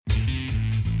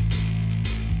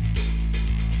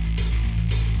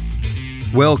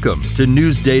Welcome to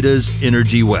News Data's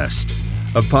Energy West,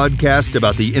 a podcast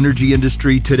about the energy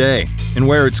industry today and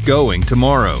where it's going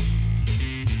tomorrow.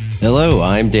 Hello,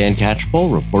 I'm Dan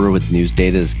Catchpole, reporter with News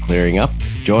Data's Clearing Up,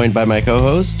 joined by my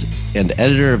co-host and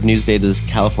editor of News Data's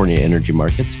California Energy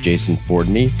Markets, Jason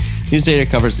Fordney. News Data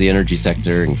covers the energy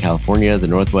sector in California, the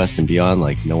Northwest, and beyond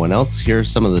like no one else. Here are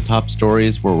some of the top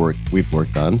stories we've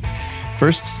worked on.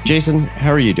 First, Jason, how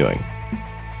are you doing?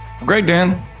 Great,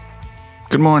 Dan.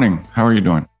 Good morning. How are you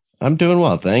doing? I'm doing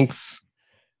well, thanks.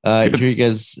 I hear you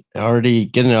guys already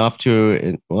getting off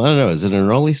to, well, I don't know, is it an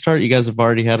early start? You guys have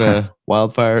already had a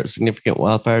significant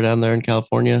wildfire down there in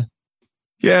California?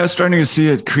 Yeah, starting to see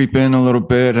it creep in a little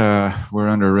bit. We're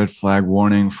under a red flag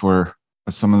warning for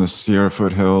some of the Sierra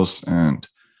foothills and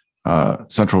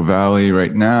Central Valley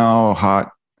right now,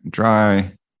 hot,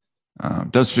 dry.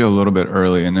 Does feel a little bit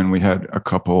early. And then we had a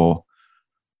couple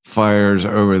fires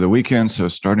over the weekend, so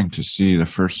starting to see the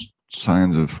first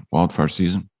signs of wildfire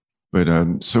season.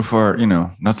 But so far,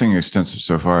 nothing extensive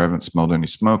so far. I haven't smelled any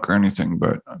smoke or anything,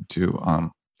 but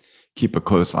to keep a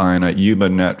close eye on it.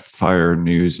 YubaNet Fire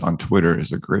News on Twitter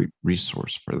is a great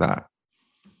resource for that.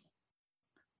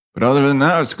 But other than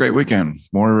that, it's a great weekend.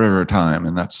 More river time,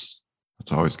 and that's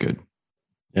always good.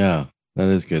 Yeah, that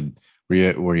is good.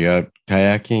 Were you out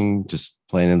kayaking, just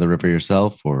playing in the river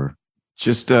yourself, or?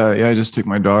 I just took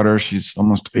my daughter. She's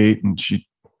almost 8, and she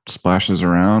splashes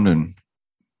around, and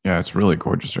yeah, it's really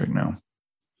gorgeous right now.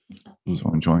 So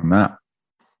enjoying that.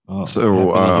 Oh,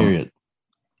 so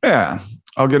yeah,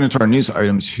 I'll get into our news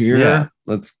items here. Yeah,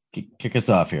 let's kick us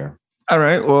off here. All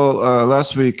right. Well,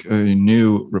 last week, a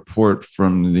new report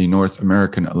from the North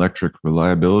American Electric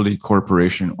Reliability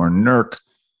Corporation, or NERC,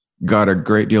 got a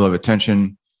great deal of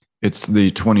attention. It's the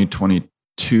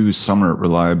 2022 Summer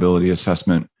Reliability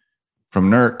Assessment from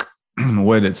NERC.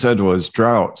 What it said was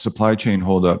drought, supply chain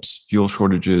holdups, fuel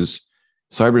shortages,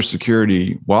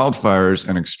 cybersecurity, wildfires,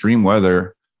 and extreme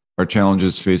weather are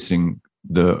challenges facing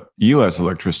the U.S.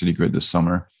 electricity grid this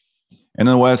summer. In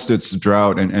the West, it's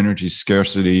drought and energy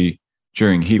scarcity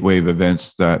during heat wave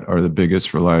events that are the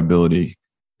biggest reliability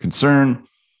concern.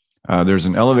 There's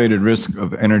an elevated risk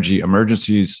of energy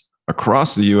emergencies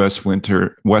across the U.S.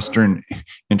 Western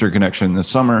interconnection this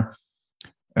summer,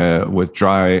 with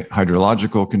dry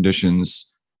hydrological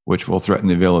conditions, which will threaten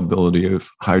the availability of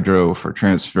hydro for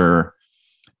transfer.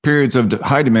 Periods of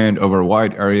high demand over a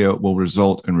wide area will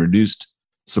result in reduced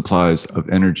supplies of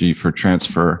energy for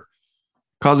transfer,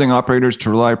 causing operators to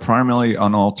rely primarily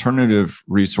on alternative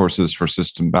resources for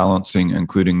system balancing,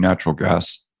 including natural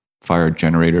gas-fired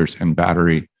generators and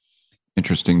battery.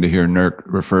 Interesting to hear NERC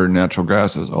refer to natural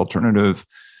gas as alternative.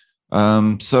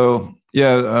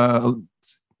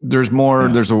 There's more.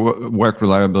 Yeah. There's a WEC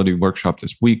reliability workshop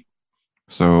this week.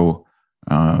 So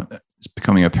it's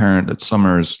becoming apparent that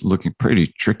summer is looking pretty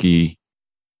tricky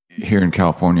here in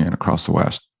California and across the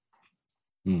West.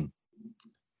 Yep.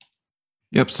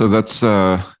 So that's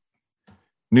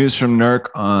news from NERC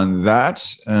on that.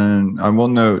 And I will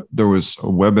note there was a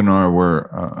webinar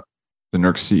where the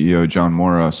NERC CEO, John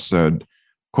Mora, said,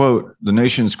 quote, "The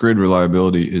nation's grid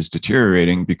reliability is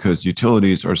deteriorating because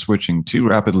utilities are switching too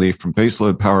rapidly from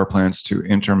baseload power plants to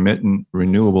intermittent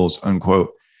renewables,"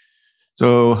 unquote.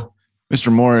 So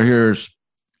Mr. Mora here is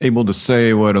able to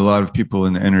say what a lot of people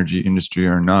in the energy industry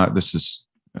are not. This is,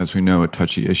 as we know, a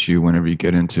touchy issue whenever you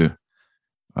get into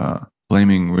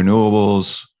blaming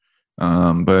renewables.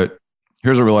 But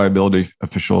here's a reliability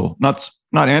official, not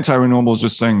anti-renewables,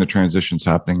 just saying the transition's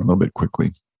happening a little bit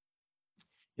quickly.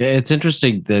 Yeah, it's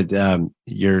interesting that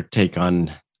your take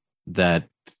on that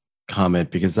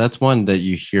comment, because that's one that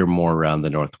you hear more around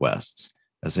the Northwest.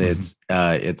 I say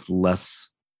it's less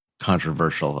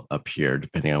controversial up here,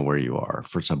 depending on where you are,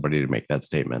 for somebody to make that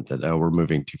statement that, oh, we're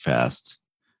moving too fast.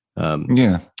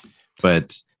 Yeah.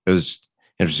 But it was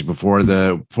interesting before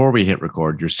we hit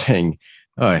record, you're saying,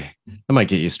 oh, I might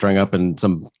get you strung up in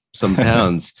some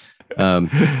towns. And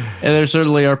there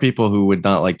certainly are people who would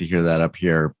not like to hear that up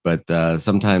here, but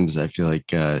sometimes I feel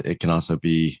like it can also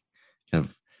be kind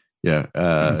of,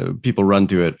 people run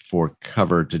to it for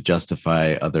cover to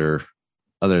justify other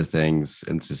things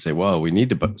and to say, well, we need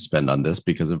to spend on this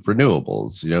because of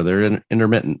renewables. They're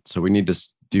intermittent, so we need to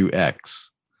do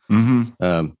X.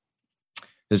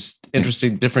 It's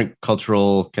interesting, different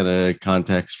cultural kind of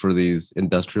context for these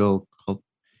industry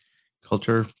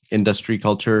culture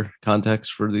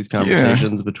context for these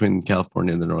conversations between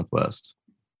California and the Northwest.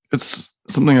 It's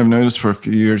something I've noticed for a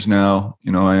few years now.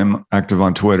 I am active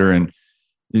on Twitter, and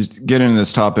you get into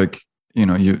this topic,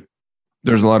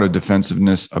 there's a lot of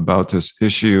defensiveness about this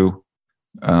issue.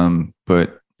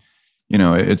 But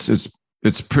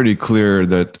it's pretty clear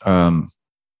that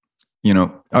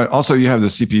Also you have the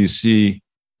CPUC,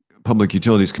 Public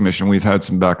Utilities Commission. We've had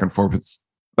some back and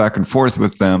forth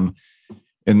with them,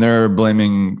 and they're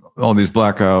blaming all these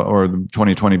blackout or the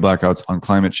 2020 blackouts on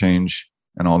climate change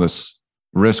and all this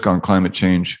risk on climate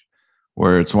change,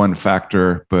 where it's one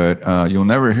factor, but you'll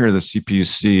never hear the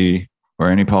CPUC or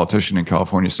any politician in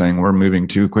California saying we're moving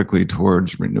too quickly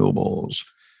towards renewables.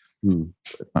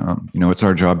 It's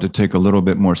our job to take a little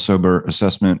bit more sober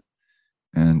assessment,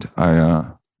 and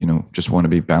I just want to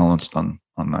be balanced on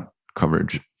that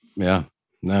coverage. Yeah.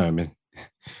 No, I mean,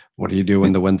 what do you do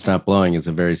when the wind's not blowing is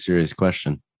a very serious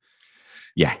question.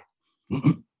 Yeah.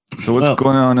 So what's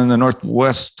going on in the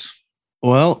Northwest?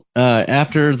 Well,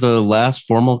 after the last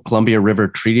formal Columbia River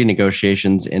Treaty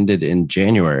negotiations ended in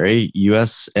January,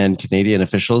 U.S. and Canadian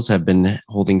officials have been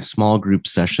holding small group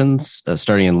sessions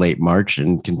starting in late March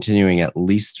and continuing at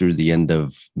least through the end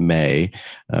of May,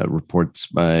 reports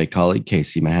my colleague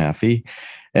Casey Mahaffey.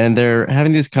 And they're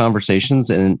having these conversations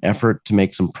in an effort to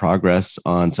make some progress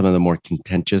on some of the more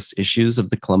contentious issues of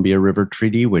the Columbia River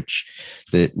Treaty,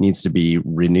 that needs to be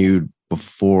renewed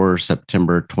before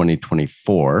September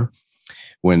 2024,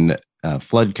 when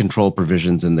flood control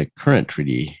provisions in the current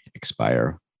treaty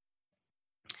expire.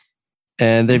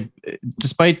 And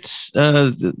despite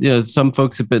some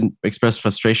folks have been expressed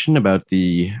frustration about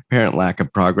the apparent lack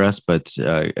of progress, but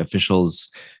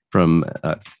officials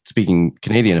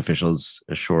Canadian officials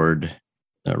assured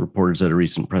reporters at a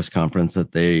recent press conference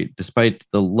that despite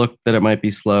the look that it might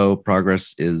be slow,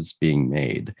 progress is being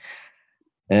made.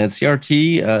 And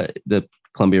CRT, the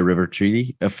Columbia River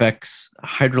Treaty, affects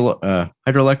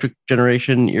hydroelectric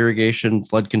generation, irrigation,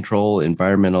 flood control,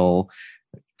 environmental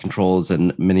controls,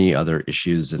 and many other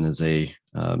issues, and is it's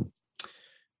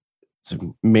a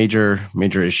major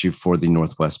issue for the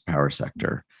Northwest power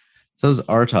sector. So this is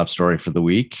our top story for the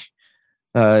week.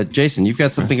 Jason, you've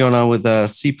got something going on with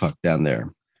CPUC down there.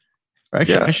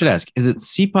 Actually, I should ask, is it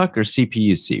CPUC or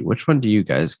CPUC? Which one do you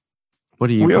guys, what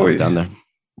do you call it down there?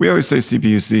 We always say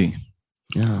CPUC.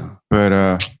 Yeah. But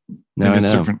now I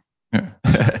know. Different. Yeah.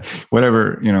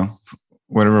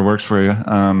 whatever works for you.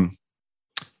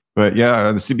 But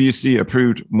yeah, the CPUC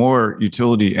approved more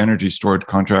utility energy storage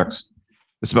contracts.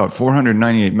 It's about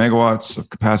 498 megawatts of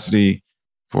capacity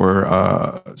for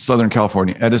Southern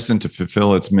California Edison to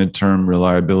fulfill its midterm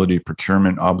reliability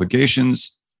procurement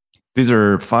obligations. These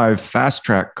are 5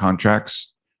 fast-track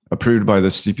contracts approved by the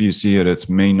CPUC at its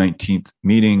May 19th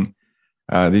meeting.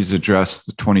 These address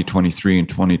the 2023 and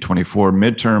 2024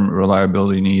 midterm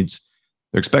reliability needs.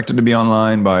 They're expected to be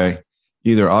online by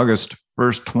either August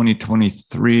 1st,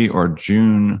 2023 or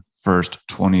June 1st,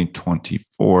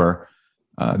 2024.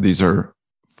 These are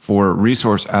for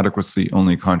resource adequacy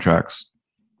only contracts,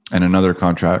 and another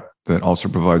contract that also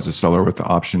provides the seller with the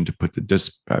option to put the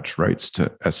dispatch rights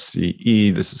to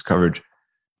SCE. This is coverage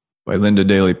by Linda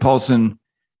Daly Paulson.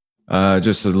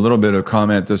 Just a little bit of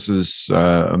comment. This is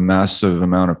a massive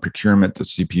amount of procurement the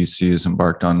CPUC has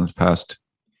embarked on in the past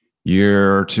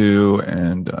year or two,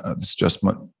 and it's just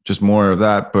more of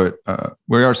that. But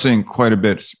we are seeing quite a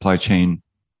bit of supply chain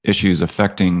issues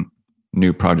affecting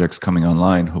new projects coming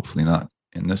online. Hopefully not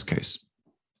in this case.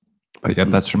 But yeah,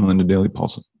 that's from Linda Daly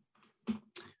Paulson.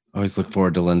 Always look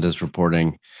forward to Linda's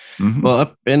reporting. Mm-hmm. Well,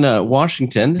 up in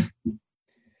Washington,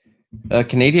 a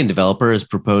Canadian developer has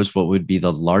proposed what would be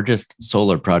the largest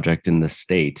solar project in the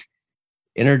state.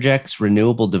 Intergex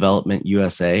Renewable Development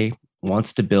USA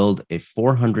wants to build a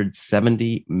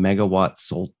 470 megawatt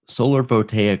solar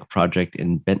voltaic project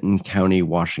in Benton County,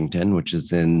 Washington, which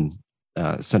is in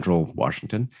central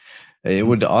Washington. It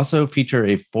would also feature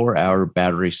a 4-hour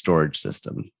battery storage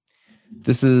system.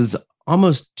 This is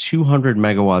almost 200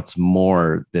 megawatts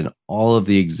more than all of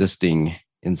the existing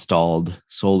installed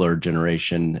solar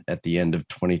generation at the end of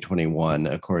 2021,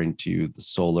 according to the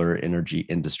Solar Energy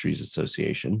Industries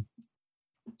Association,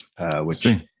 which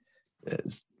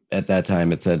at that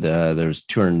time it said there's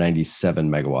 297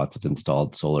 megawatts of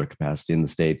installed solar capacity in the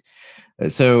state.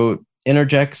 So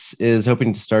Intergex is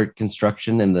hoping to start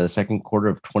construction in the second quarter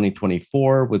of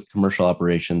 2024, with commercial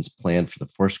operations planned for the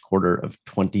first quarter of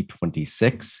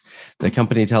 2026. The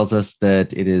company tells us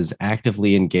that it is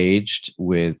actively engaged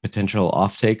with potential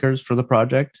off-takers for the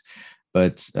project,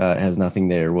 but has nothing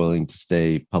they're willing to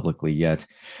say publicly yet.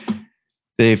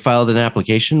 They filed an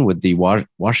application with the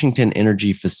Washington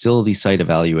Energy Facility Site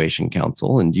Evaluation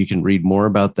Council, and you can read more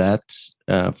about that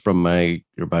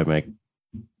by my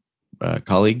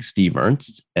colleague Steve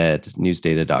Ernst at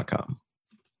newsdata.com.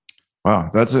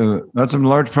 Wow, that's a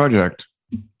large project.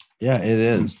 Yeah, it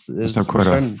is. It's quite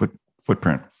a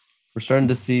footprint. We're starting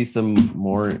to see some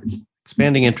more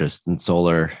expanding interest in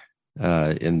solar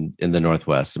in the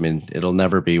Northwest. I mean, it'll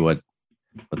never be what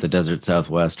what the desert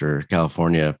Southwest or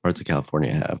California, parts of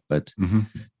California have, but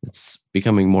it's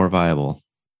becoming more viable.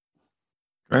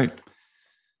 Great.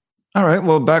 All right.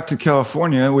 Well, back to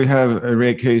California, we have a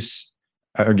rate case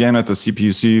again at the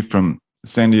CPUC from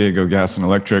San Diego Gas and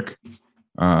Electric.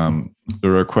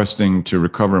 They're requesting to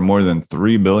recover more than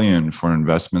 $3 billion for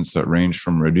investments that range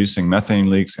from reducing methane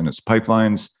leaks in its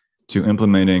pipelines to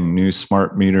implementing new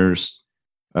smart meters.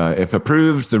 If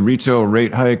approved, the retail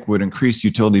rate hike would increase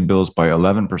utility bills by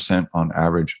 11% on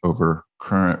average over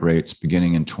current rates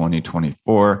beginning in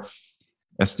 2024.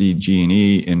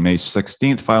 SDG&E in May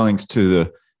 16th filings to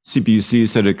the CPUC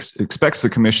said it expects the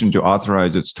commission to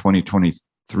authorize its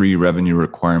 2023 revenue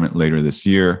requirement later this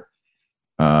year.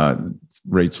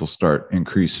 Rates will start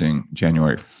increasing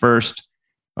January 1st.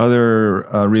 Other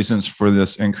reasons for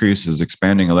this increase is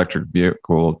expanding electric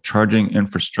vehicle charging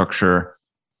infrastructure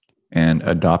and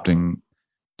adopting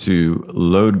to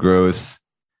load growth.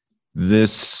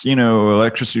 This,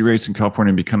 electricity rates in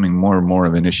California becoming more and more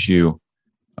of an issue.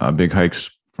 Big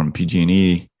hikes from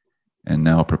PG&E and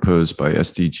now proposed by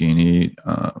SDG&E.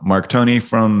 Mark Toney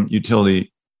from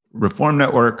Utility Reform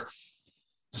Network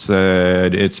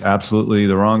said it's absolutely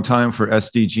the wrong time for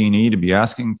SDG&E to be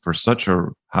asking for such a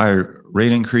high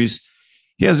rate increase.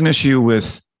 He has an issue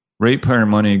with ratepayer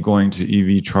money going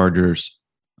to EV chargers.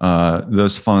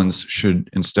 Those funds should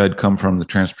instead come from the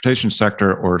transportation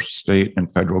sector or state and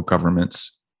federal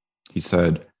governments, he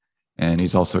said. And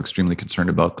he's also extremely concerned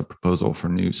about the proposal for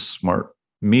new smart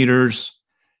meters.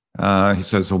 He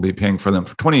says he'll be paying for them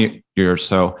for 20 years.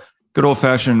 So good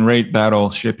old-fashioned rate battle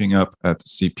shaping up at the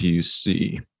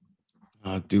CPUC.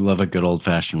 I do love a good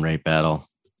old-fashioned rate battle.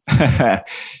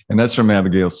 And that's from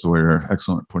Abigail Sawyer.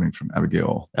 Excellent reporting from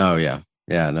Abigail. Oh, yeah.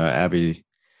 Yeah, no,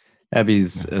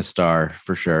 Abby's a star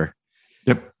for sure.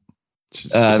 Yep.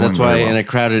 That's why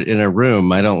in a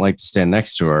room, I don't like to stand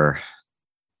next to her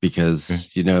because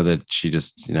that she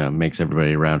just, makes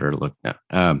everybody around her look. No,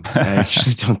 I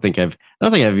actually don't think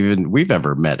we've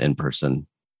ever met in person.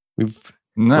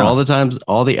 For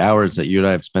all the hours that you and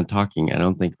I have spent talking, I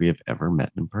don't think we have ever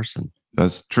met in person.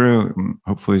 That's true.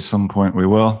 Hopefully some point we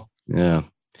will. Yeah.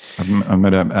 I've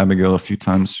met Abigail a few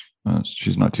times.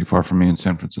 She's not too far from me in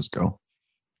San Francisco.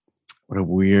 What a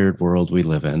weird world we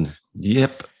live in.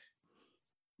 Yep.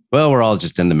 Well, we're all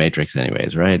just in the Matrix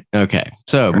anyways, right? Okay.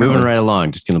 So moving right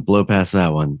along, just going to blow past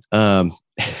that one.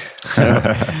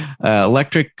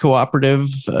 Electric cooperative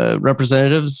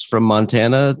representatives from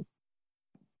Montana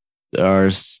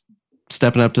are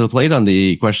stepping up to the plate on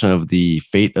the question of the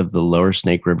fate of the lower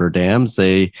Snake River dams.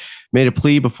 They made a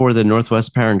plea before the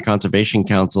Northwest Power and Conservation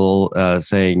Council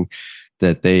saying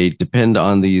that they depend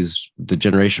on the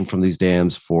generation from these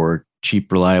dams for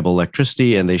cheap, reliable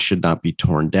electricity, and they should not be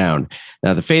torn down.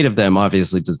 Now, the fate of them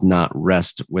obviously does not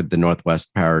rest with the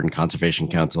Northwest Power and Conservation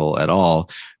Council at all,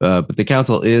 but the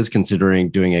council is considering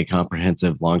doing a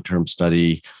comprehensive long-term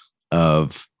study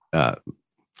of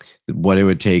what it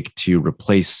would take to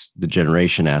replace the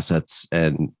generation assets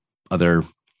and other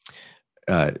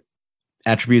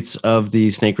attributes of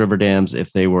the Snake River dams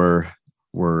if they were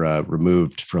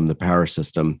removed from the power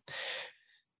system.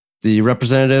 The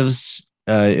representatives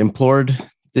implored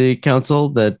the council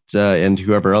that and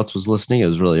whoever else was listening, it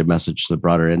was really a message to the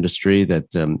broader industry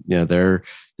that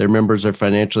their members are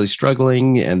financially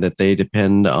struggling and that they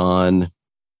depend on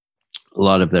a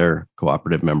lot of their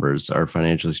cooperative members are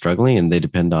financially struggling and they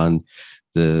depend on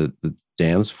the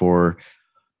dams for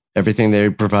everything they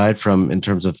provide from in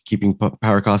terms of keeping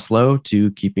power costs low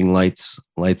to keeping lights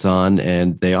on.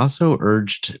 And they also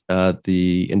urged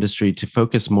the industry to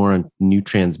focus more on new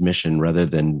transmission rather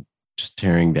than just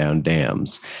tearing down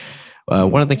dams.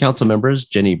 One of the council members,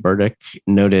 Jenny Burdick,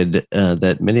 noted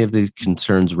that many of these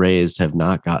concerns raised have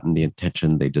not gotten the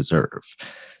attention they deserve.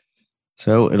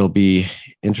 So it'll be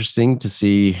interesting to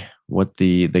see what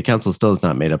the council still has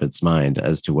not made up its mind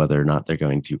as to whether or not they're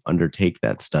going to undertake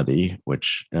that study,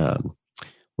 which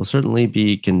will certainly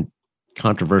be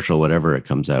controversial, whatever it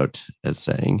comes out as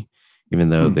saying, even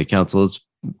though the council is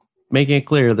making it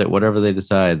clear that whatever they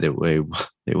decide, that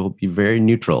they will be very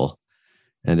neutral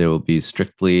and it will be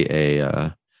strictly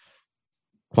a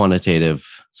quantitative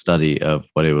study of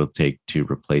what it will take to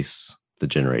replace the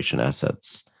generation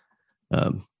assets.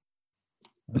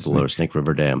 The lower Snake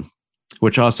River Dam,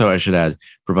 which also, I should add,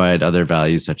 provide other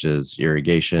values such as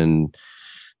irrigation,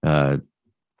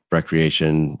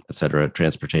 recreation, etc.,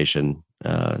 transportation.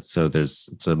 So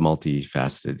it's a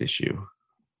multifaceted issue.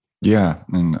 Yeah,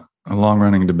 and a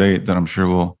long-running debate that I'm sure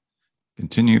will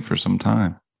continue for some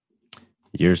time.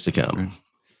 Years to come.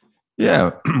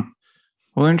 Yeah.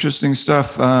 Well, interesting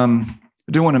stuff. I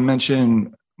do want to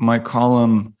mention my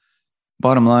column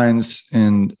bottom lines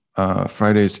in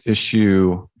Friday's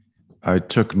issue, I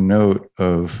took note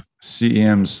of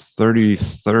CEM's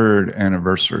 33rd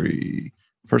anniversary.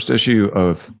 First issue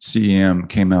of CEM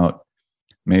came out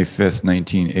May 5th,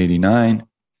 1989.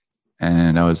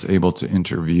 And I was able to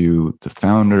interview the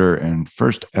founder and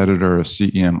first editor of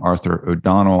CEM, Arthur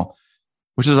O'Donnell,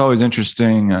 which is always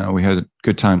interesting. We had a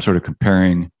good time sort of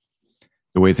comparing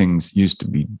the way things used to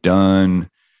be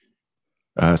done.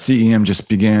 CEM just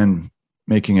began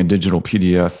making a digital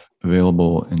PDF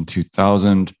available in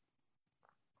 2000.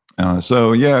 Our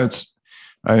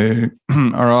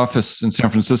office in San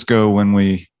Francisco, when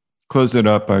we closed it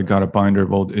up, I got a binder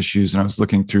of old issues and I was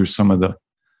looking through some of the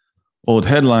old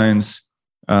headlines.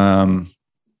 Cal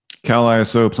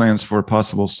ISO plans for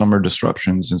possible summer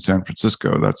disruptions in San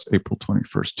Francisco. That's April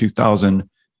 21st, 2000.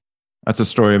 That's a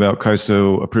story about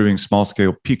CAISO approving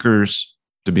small-scale peakers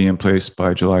to be in place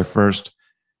by July 1st.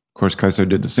 Of course, CAISO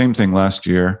did the same thing last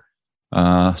year.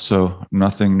 So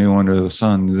nothing new under the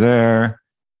sun there.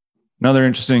 Another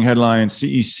interesting headline,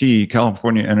 CEC,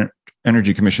 California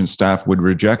Energy Commission staff would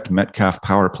reject Metcalfe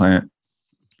Power Plant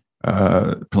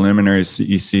preliminary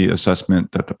CEC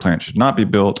assessment that the plant should not be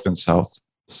built in South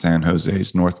San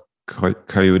Jose's North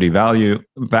Coyote Valley.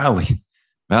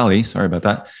 Sorry about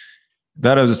that.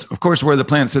 That is, of course, where the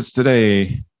plant sits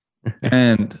today.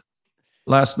 And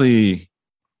lastly,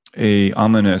 a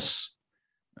ominous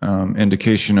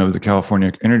indication of the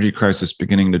California energy crisis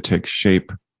beginning to take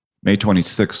shape. May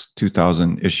 26,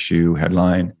 2000 issue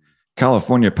headline,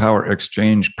 California Power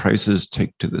Exchange prices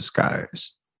take to the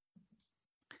skies.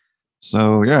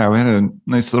 So yeah, we had a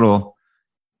nice little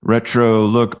retro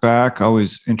look back.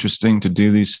 Always interesting to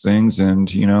do these things.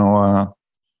 And,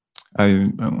 I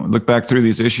look back through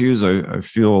these issues. I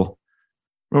feel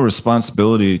real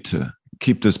responsibility to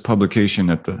keep this publication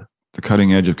at the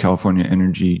cutting edge of California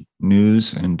energy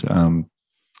news. And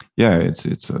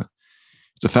it's a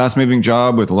fast-moving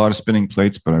job with a lot of spinning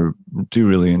plates, but I do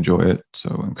really enjoy it.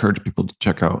 So I encourage people to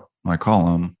check out my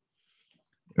column.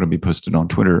 It'll be posted on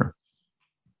Twitter.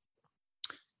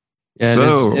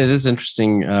 Yeah, it is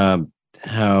interesting how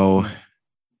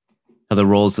the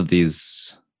roles of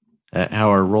these, how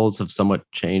our roles have somewhat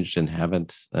changed and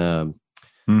haven't. Like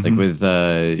with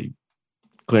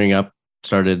clearing up,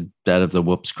 started out of the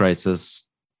whoops crisis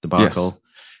debacle,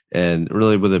 and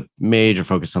really with a major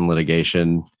focus on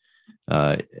litigation.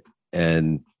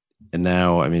 And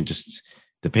now, I mean, just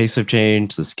the pace of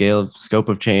change, the scope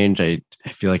of change. I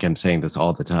feel like I'm saying this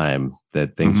all the time,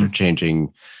 that things are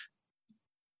changing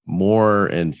more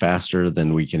and faster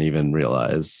than we can even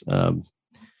realize. I feel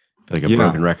like a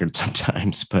broken record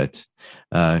sometimes, but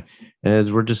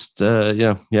and we're just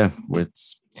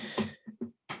it's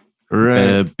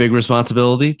a big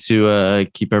responsibility to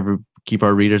keep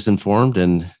our readers informed,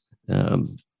 and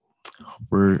hope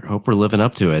we're living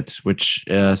up to it. Which,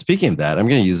 speaking of that, I'm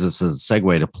going to use this as a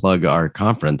segue to plug our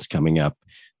conference coming up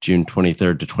June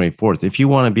 23rd to 24th. If you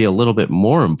want to be a little bit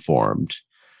more informed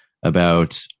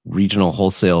about regional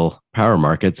wholesale power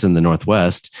markets in the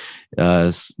Northwest,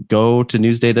 go to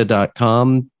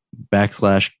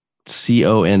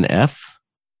newsdata.com/CONF.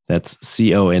 That's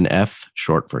CONF,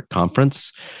 short for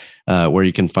conference, where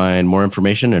you can find more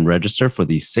information and register for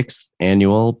the 6th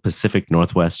annual Pacific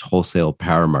Northwest Wholesale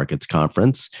Power Markets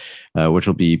Conference, which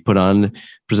will be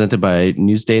presented by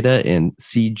NewsData and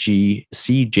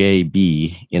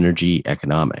CJB Energy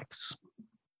Economics.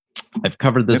 I've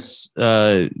covered this.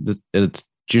 It's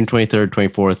June 23rd,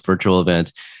 24th virtual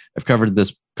event. I've covered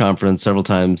this conference several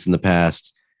times in the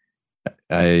past.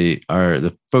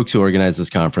 The folks who organize this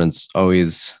conference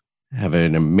always have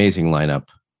an amazing lineup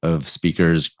of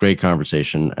speakers, great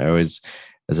conversation. I always,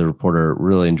 as a reporter,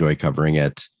 really enjoy covering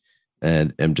it,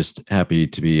 and am just happy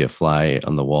to be a fly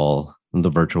on the wall, on the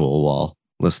virtual wall,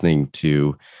 listening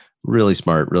to really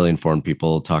smart, really informed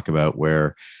people talk about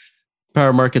where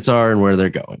power markets are and where they're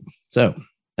going. So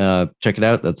check it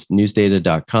out. That's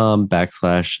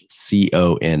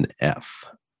newsdata.com/CONF.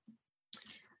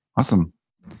 Awesome.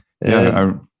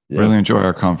 I really enjoy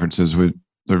our conferences.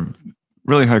 They're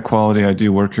really high quality. I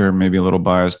do work here, maybe a little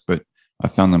biased, but I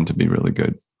found them to be really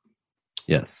good.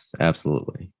 Yes,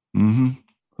 absolutely. Mm-hmm.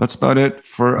 That's about it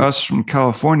for us from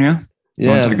California. You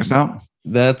want to take us out?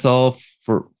 That's all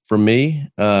for me.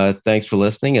 Thanks for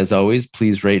listening. As always,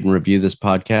 please rate and review this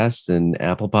podcast in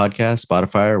Apple Podcasts,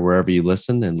 Spotify, or wherever you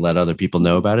listen, and let other people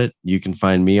know about it. You can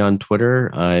find me on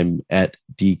Twitter. I'm at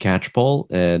DCatchpole,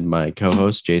 and my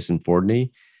co-host Jason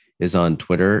Fordney is on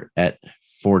Twitter at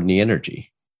Fordney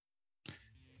Energy.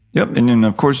 Yep. And then,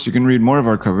 of course, you can read more of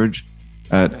our coverage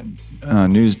at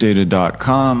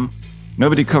newsdata.com.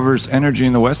 Nobody covers energy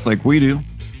in the West like we do.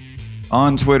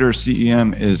 On Twitter,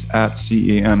 CEM is at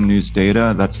CEM News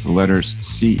Data. That's the letters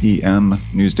CEM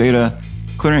News Data.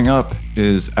 Clearing Up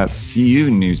is at CU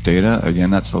News Data. Again,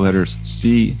 that's the letters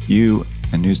CU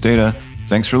and News Data.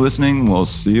 Thanks for listening. We'll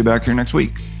see you back here next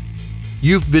week.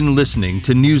 You've been listening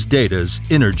to News Data's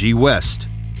Energy West,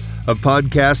 a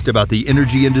podcast about the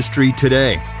energy industry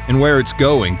today and where it's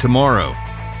going tomorrow.